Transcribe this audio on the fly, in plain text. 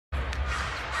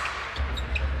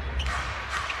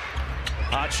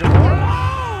Hachimura.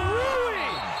 Oh,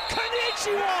 Rudy!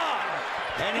 Konnichiwa!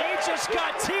 And he just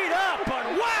got teed up, but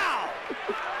wow!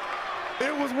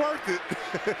 It was worth it.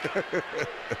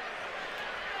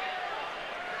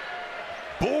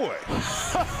 Boy.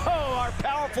 Oh, our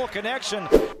powerful connection.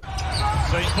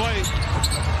 Same play.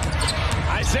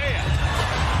 Isaiah.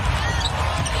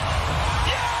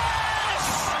 Yes!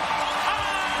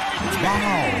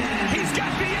 Wow. He's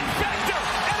got the infector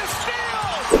and a steal.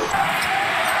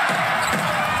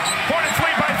 Hornets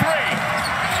lead by 3.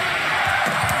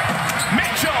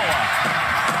 Mitchell.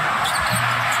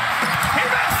 He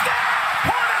missed it.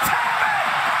 Hornets have it.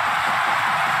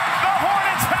 The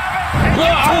Hornets have it. And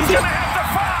Utah's going to have to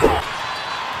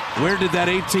foul. Where did that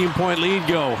 18-point lead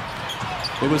go?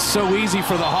 It was so easy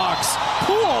for the Hawks.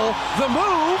 Poole, the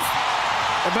move,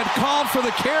 but called for the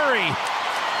carry.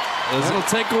 That'll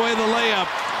take away the layup.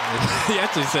 He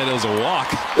actually said it was a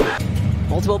walk.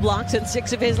 Multiple blocks in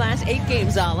 6 of his last 8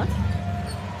 games, Zala.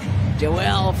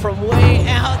 Joel from way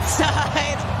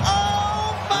outside.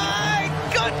 Oh my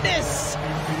goodness!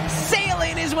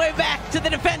 Sailing his way back to the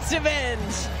defensive end.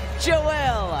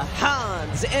 Joel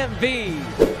Hans MB.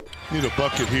 Need a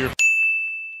bucket here.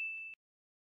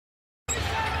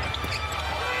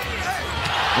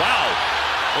 Wow,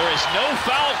 there is no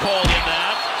foul called in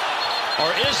that. Or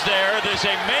is there? There's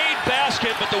a made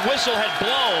basket, but the whistle had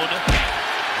blown.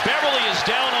 Beverly is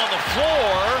down on the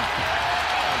floor.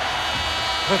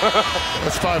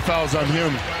 That's 5 fouls on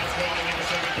him.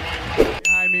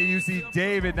 Behind me, you see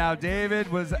David. Now, David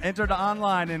was entered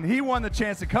online, and he won the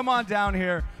chance to come on down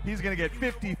here. He's going to get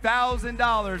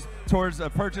 $50,000 towards a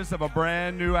purchase of a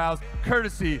brand new house,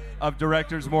 courtesy of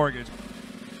Director's Mortgage.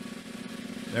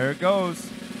 There it goes.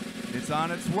 It's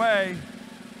on its way.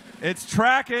 It's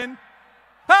tracking.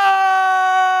 Oh!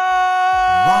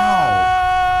 Wow.